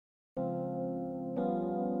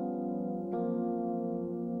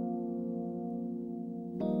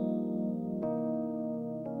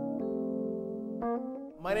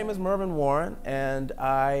My name is Mervyn Warren, and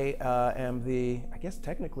I am the, I guess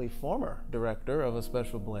technically, former director of A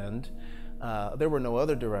Special Blend. There were no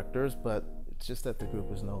other directors, but it's just that the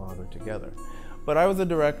group is no longer together. But I was the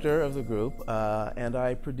director of the group, and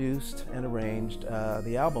I produced and arranged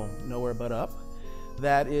the album, Nowhere But Up,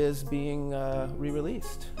 that is being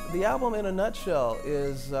re-released. The album, in a nutshell,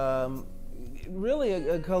 is really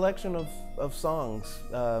a collection of songs.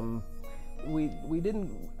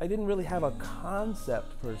 I didn't really have a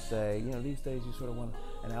concept per se. You know, these days you sort of want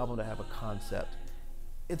an album to have a concept.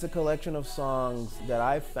 It's a collection of songs that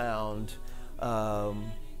I found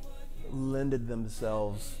lended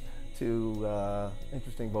themselves to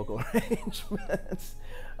interesting vocal arrangements.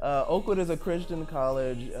 Oakwood is a Christian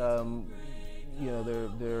college. You know,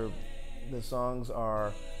 the songs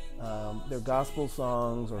are they're gospel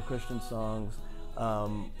songs or Christian songs,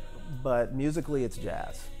 but musically it's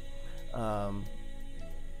jazz.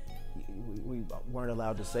 We weren't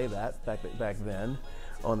allowed to say that back then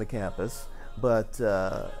on the campus, but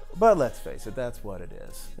let's face it, that's what it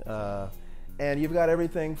is. And you've got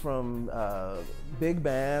everything from big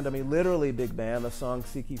band, I mean literally big band, the song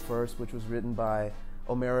Seek Ye First, which was written by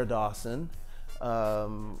O'Mara Dawson,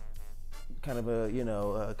 kind of a, you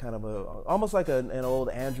know, almost like an old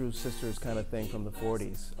Andrews Sisters kind of thing from the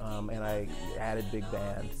 40s, and I added big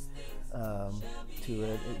band to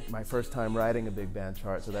it. My first time writing a big band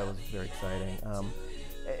chart, so that was very exciting.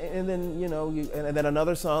 And then, you know, and then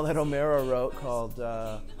another song that O'Mara wrote called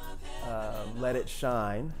Let It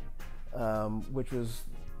Shine, which was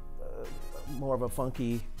more of a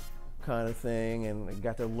funky kind of thing, and I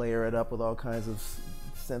got to layer it up with all kinds of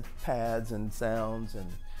synth pads and sounds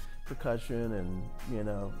and percussion and, you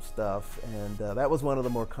know, stuff. And that was one of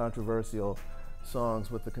the more controversial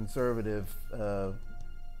songs with the conservative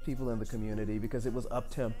people in the community, because it was up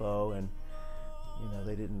tempo, and you know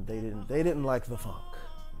they didn't like the funk.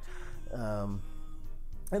 And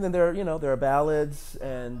then there are ballads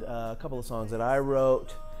and a couple of songs that I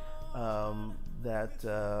wrote that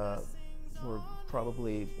were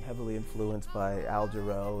probably heavily influenced by Al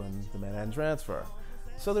Jarreau and the Manhattan Transfer.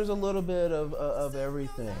 So there's a little bit of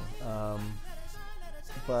everything.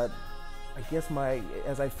 But I guess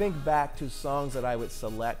as I think back to songs that I would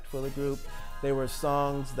select for the group, they were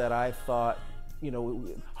songs that I thought, you know,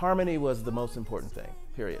 harmony was the most important thing,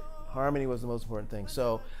 period. Harmony was the most important thing.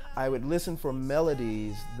 So I would listen for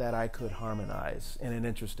melodies that I could harmonize in an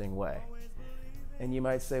interesting way. And you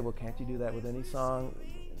might say, well, can't you do that with any song?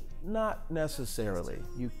 Not necessarily.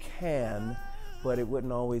 You can, but it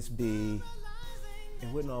wouldn't always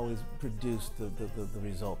produce the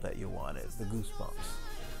result that you wanted, the goosebumps.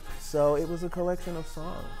 So it was a collection of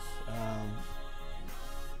songs.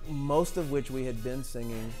 Most of which we had been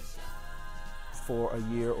singing for a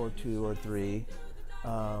year or two or three,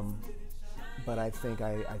 but I think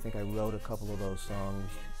I wrote a couple of those songs,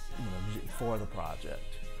 you know, for the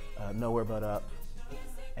project. Nowhere But Up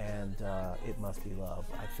and It Must Be Love,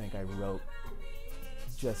 I think I wrote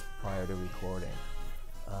just prior to recording,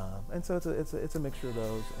 and so it's a mixture of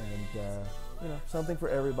those, and you know, something for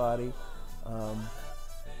everybody.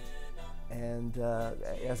 And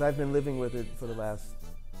as I've been living with it for the last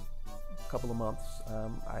couple of months,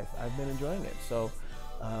 I've been enjoying it. So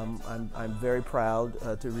I'm very proud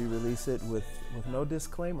to re-release it with no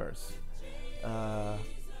disclaimers. I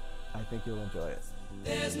think you'll enjoy it.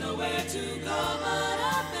 There's nowhere to go.